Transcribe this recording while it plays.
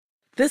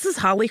This is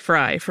Holly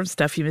Fry from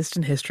Stuff You Missed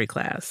in History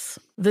Class.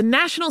 The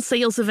national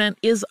sales event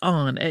is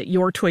on at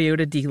your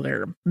Toyota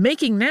dealer,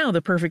 making now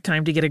the perfect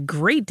time to get a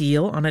great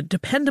deal on a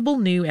dependable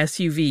new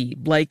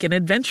SUV, like an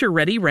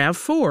adventure-ready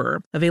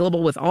RAV4.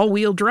 Available with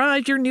all-wheel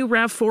drive, your new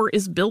RAV4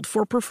 is built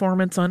for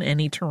performance on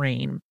any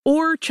terrain.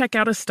 Or check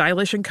out a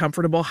stylish and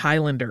comfortable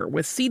Highlander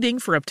with seating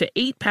for up to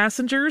 8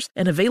 passengers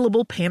and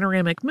available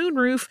panoramic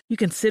moonroof. You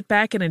can sit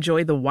back and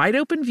enjoy the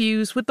wide-open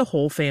views with the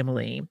whole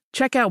family.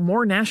 Check out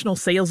more national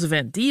sales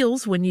event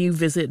deals when you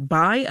visit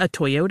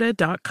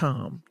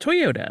buyatoyota.com.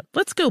 Toyota,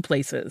 let's go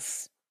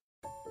places.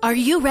 Are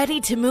you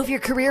ready to move your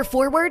career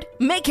forward?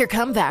 Make your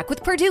comeback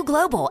with Purdue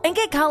Global and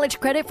get college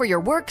credit for your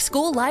work,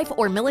 school, life,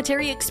 or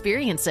military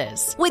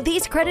experiences. With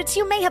these credits,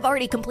 you may have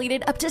already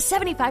completed up to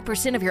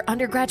 75% of your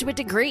undergraduate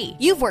degree.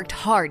 You've worked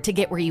hard to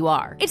get where you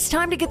are. It's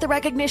time to get the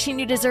recognition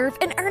you deserve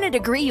and earn a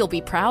degree you'll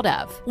be proud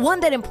of. One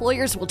that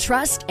employers will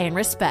trust and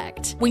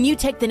respect. When you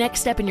take the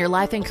next step in your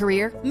life and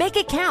career, make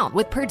it count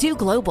with Purdue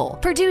Global,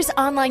 Purdue's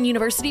online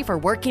university for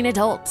working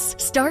adults.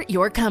 Start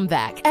your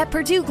comeback at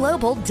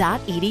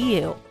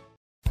purdueglobal.edu.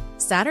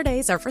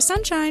 Saturdays are for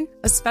sunshine,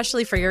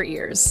 especially for your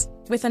ears.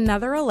 With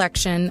another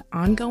election,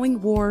 ongoing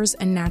wars,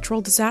 and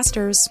natural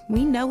disasters,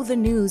 we know the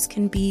news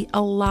can be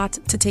a lot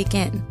to take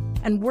in.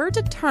 And we're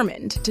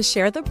determined to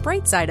share the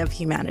bright side of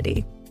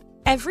humanity.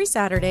 Every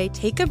Saturday,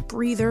 take a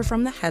breather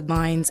from the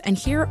headlines and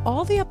hear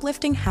all the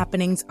uplifting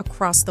happenings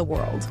across the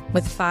world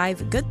with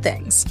 5 Good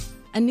Things,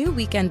 a new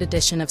weekend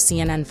edition of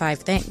CNN 5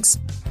 Things.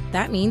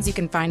 That means you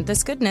can find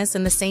this goodness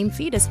in the same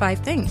feed as 5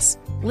 Things.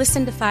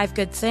 Listen to 5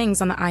 Good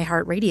Things on the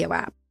iHeartRadio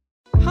app.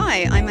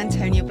 Hi, I'm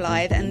Antonia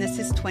Blythe, and this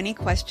is 20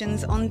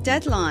 Questions on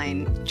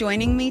Deadline.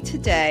 Joining me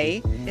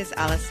today is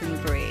Alison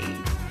Brie.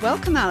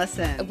 Welcome,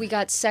 Alison. We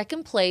got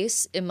second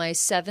place in my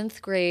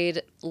 7th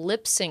grade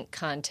lip sync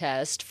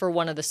contest for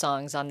one of the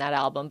songs on that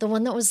album. The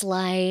one that was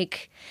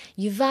like,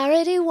 "You've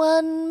already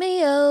won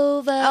me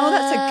over." Oh,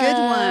 that's a good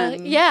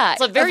one. Yeah.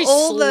 It's like very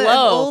slow. Of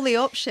all the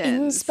options.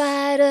 In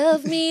spite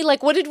of me.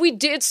 Like, what did we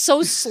do? It's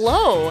so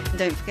slow.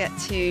 Don't forget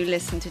to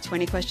listen to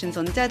 20 Questions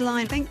on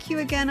Deadline. Thank you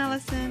again,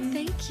 Alison.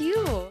 Thank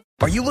you.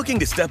 Are you looking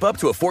to step up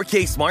to a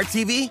 4K smart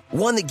TV?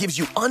 One that gives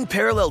you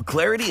unparalleled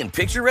clarity and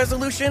picture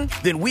resolution?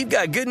 Then we've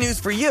got good news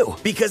for you,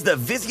 because the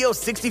Vizio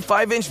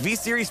 65-inch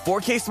V-Series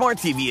 4K smart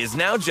TV is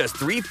now just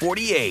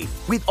 $348.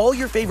 With all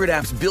your favorite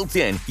apps built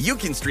in, you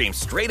can stream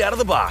straight out of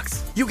the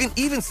box. You can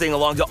even sing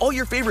along to all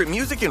your favorite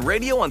music and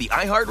radio on the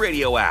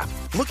iHeartRadio app.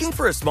 Looking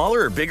for a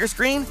smaller or bigger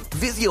screen?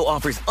 Vizio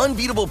offers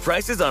unbeatable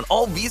prices on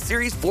all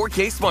V-Series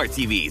 4K smart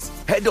TVs.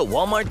 Head to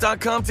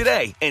Walmart.com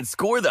today and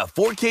score the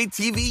 4K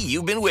TV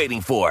you've been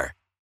waiting for.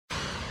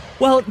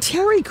 Well,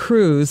 Terry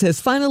Crews has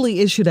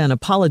finally issued an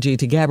apology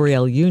to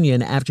Gabrielle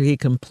Union after he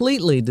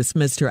completely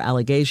dismissed her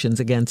allegations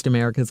against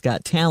America's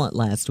Got Talent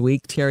last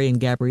week. Terry and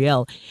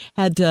Gabrielle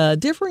had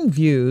differing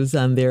views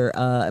on their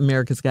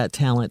America's Got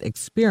Talent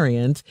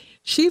experience.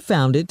 She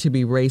found it to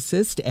be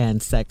racist and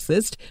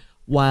sexist,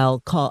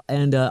 all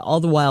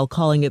the while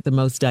calling it the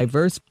most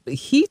diverse.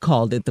 He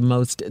called it the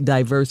most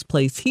diverse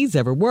place he's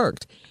ever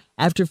worked.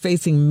 After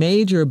facing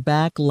major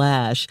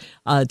backlash,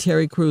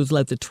 Terry Crews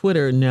let the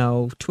Twitterverse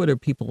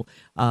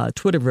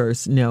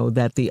know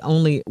that the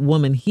only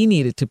woman he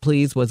needed to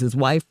please was his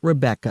wife,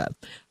 Rebecca.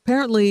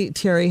 Apparently,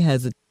 Terry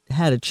has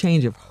had a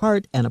change of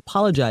heart and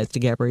apologized to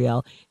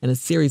Gabrielle in a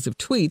series of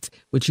tweets,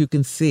 which you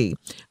can see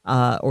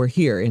or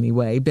hear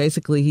anyway.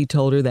 Basically, he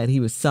told her that he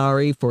was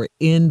sorry for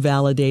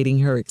invalidating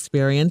her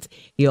experience.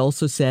 He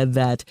also said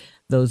that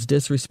those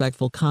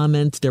disrespectful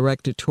comments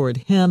directed toward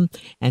him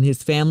and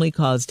his family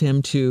caused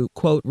him to,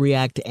 quote,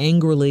 react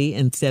angrily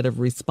instead of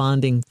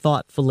responding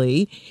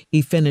thoughtfully.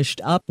 He finished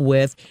up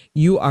with,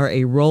 "You are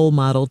a role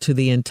model to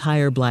the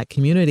entire Black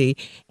community.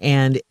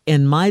 And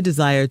in my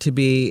desire to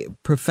be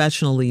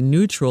professionally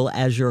neutral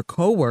as your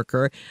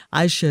coworker,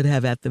 I should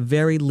have at the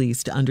very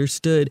least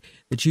understood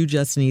that you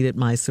just needed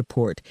my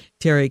support."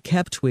 Terry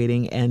kept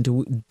tweeting, and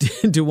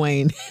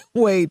Dwayne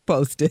Wade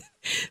posted,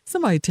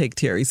 "Somebody take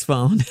Terry's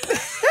phone."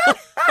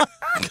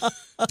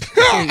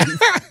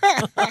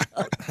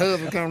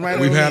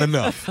 We've had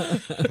enough.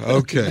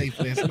 Okay.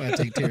 Somebody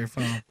take Terry's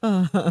phone.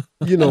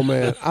 You know,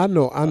 man, I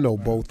know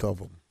both of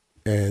them,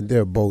 and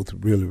they're both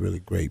really, really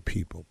great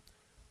people.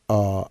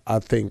 I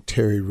think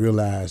Terry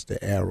realized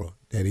the error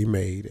that he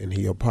made, and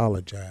he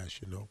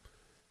apologized.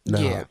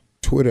 Now,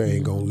 Twitter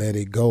ain't gonna let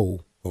it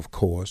go, of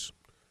course,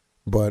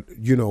 but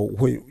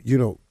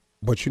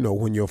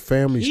when your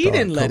family he started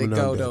didn't let it coming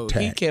go under though.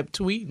 attack, He kept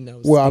tweeting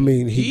those. well, I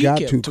mean, he got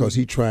to kept because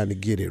he's trying to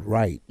get it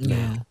right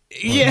now.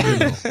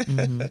 Yeah.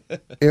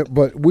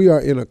 But we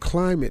are in a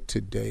climate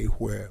today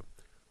where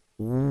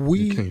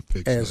we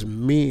as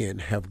men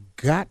have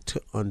got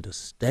to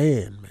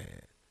understand,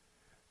 man,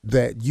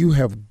 that you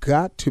have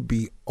got to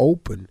be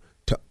open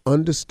to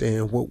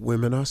understand what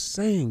women are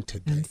saying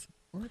today.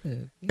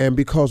 And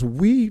because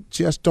we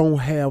just don't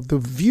have the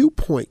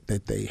viewpoint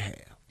that they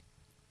have.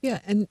 Yeah,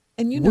 and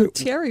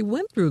Terry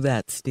went through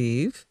that,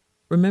 Steve.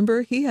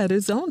 Remember, he had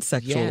his own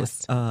sexual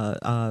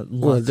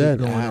lawsuit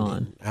going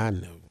on. I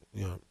know.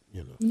 You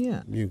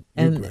Yeah. You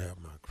grab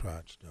my crap.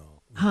 crotch,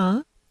 dog.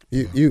 Huh?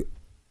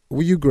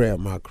 Will you grab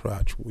my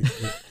crotch?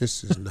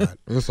 This is not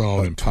it's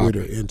all a in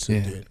Twitter pocket.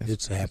 incident.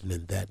 It's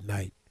happening that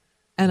night.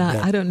 And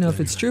I don't know if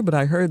it's true, but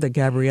I heard that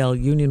Gabrielle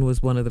Union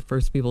was one of the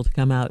first people to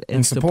come out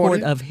in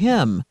support of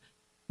him.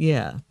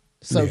 Yeah.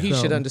 So he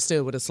should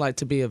understand what it's like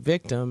to be a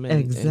victim.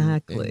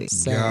 Exactly.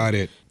 Got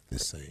it. The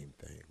same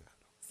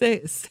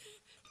thing.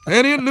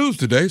 And in news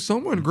today,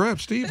 someone grabbed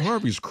Steve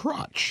Harvey's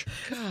crotch.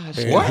 Gosh,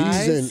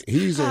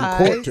 he's in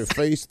court to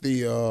face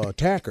the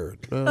attacker.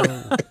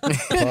 I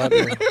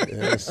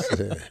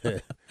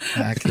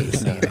can't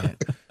see that.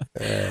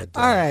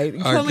 All right,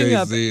 coming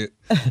up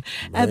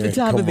at the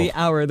top of the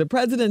hour, the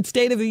President's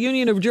State of the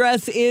Union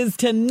address is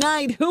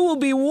tonight. Who will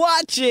be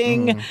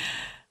watching?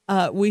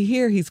 We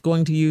hear he's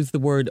going to use the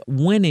word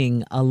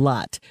winning a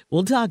lot.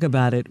 We'll talk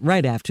about it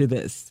right after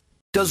this.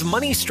 Does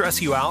money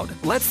stress you out?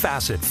 Let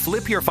Facet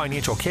flip your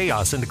financial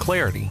chaos into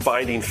clarity.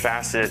 Finding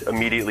Facet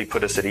immediately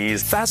put us at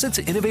ease. Facet's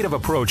innovative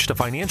approach to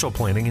financial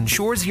planning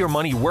ensures your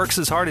money works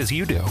as hard as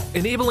you do,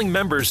 enabling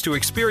members to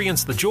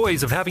experience the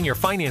joys of having your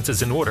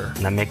finances in order.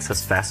 And that makes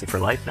us Facet for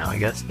life now, I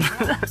guess.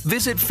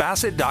 Visit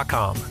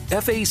Facet.com,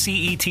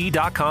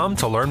 FACET.com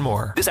to learn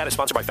more. This ad is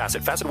sponsored by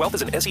Facet. Facet Wealth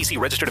is an SEC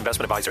registered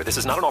investment advisor. This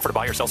is not an offer to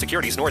buy or sell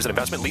securities, nor is it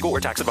investment, legal, or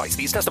tax advice.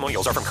 These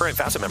testimonials are from current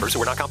Facet members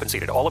who are not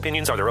compensated. All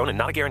opinions are their own and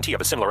not a guarantee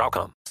of a similar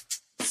outcome.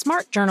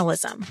 Smart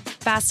journalism.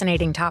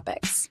 Fascinating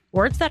topics.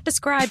 Words that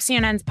describe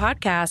CNN's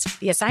podcast,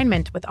 The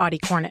Assignment with Audie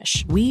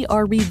Cornish. We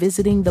are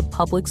revisiting the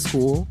public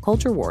school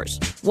culture wars.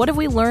 What have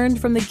we learned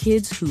from the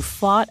kids who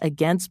fought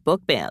against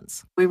book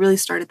bans? We really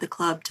started the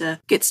club to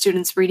get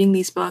students reading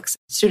these books.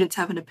 Students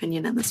have an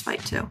opinion in this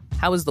fight, too.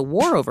 How has the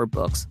war over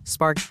books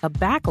sparked a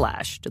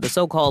backlash to the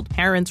so-called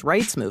parents'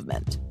 rights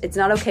movement? It's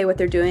not okay what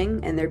they're doing,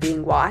 and they're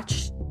being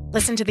watched.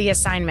 Listen to The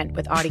Assignment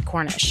with Audie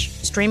Cornish.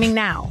 Streaming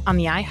now on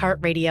the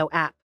iHeartRadio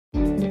app.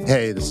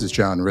 Hey, this is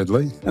John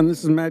Ridley. And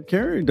this is Matt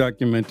Carey,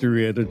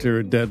 documentary editor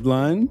at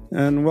Deadline.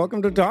 And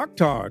welcome to Doc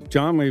Talk.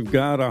 John, we've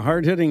got a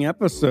hard-hitting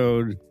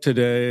episode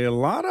today. A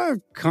lot of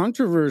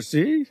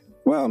controversy.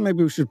 Well,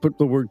 maybe we should put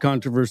the word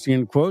controversy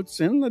in quotes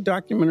in the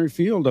documentary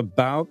field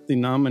about the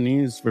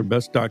nominees for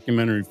Best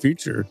Documentary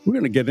Feature. We're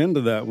going to get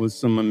into that with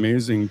some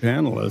amazing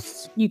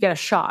panelists. You get a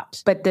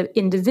shot, but the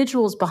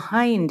individuals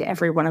behind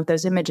every one of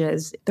those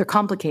images, they're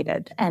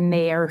complicated and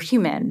they are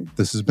human.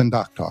 This has been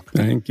Doc Talk.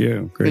 Thank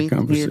you. Great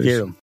conversation. Thank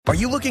you. Are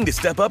you looking to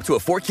step up to a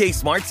 4K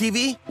smart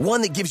TV?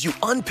 One that gives you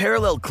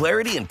unparalleled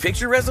clarity and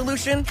picture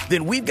resolution?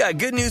 Then we've got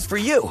good news for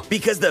you,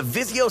 because the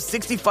Vizio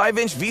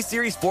 65-inch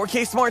V-Series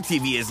 4K smart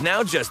TV is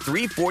now just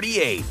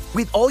 $348.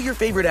 With all your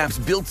favorite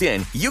apps built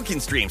in, you can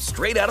stream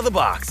straight out of the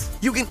box.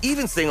 You can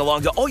even sing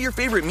along to all your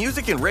favorite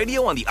music and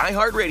radio on the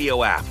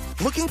iHeartRadio app.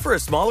 Looking for a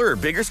smaller or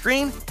bigger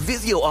screen?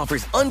 Vizio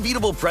offers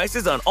unbeatable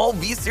prices on all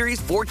V-Series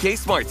 4K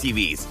smart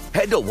TVs.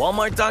 Head to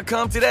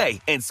Walmart.com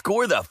today and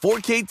score the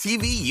 4K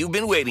TV you've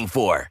been waiting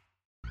for.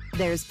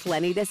 There's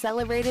plenty to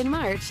celebrate in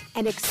March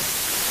and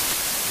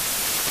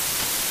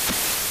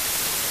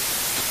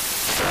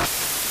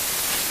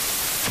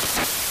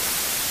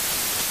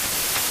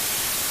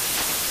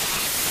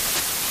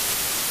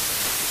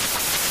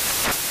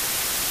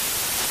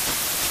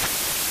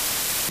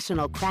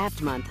National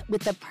Craft Month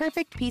with the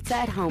perfect pizza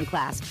at home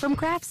class from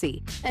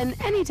Craftsy. And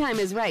anytime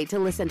is right to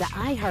listen to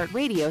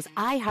iHeartRadio's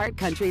iHeart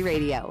Country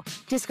Radio.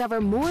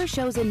 Discover more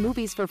shows and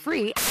movies for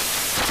free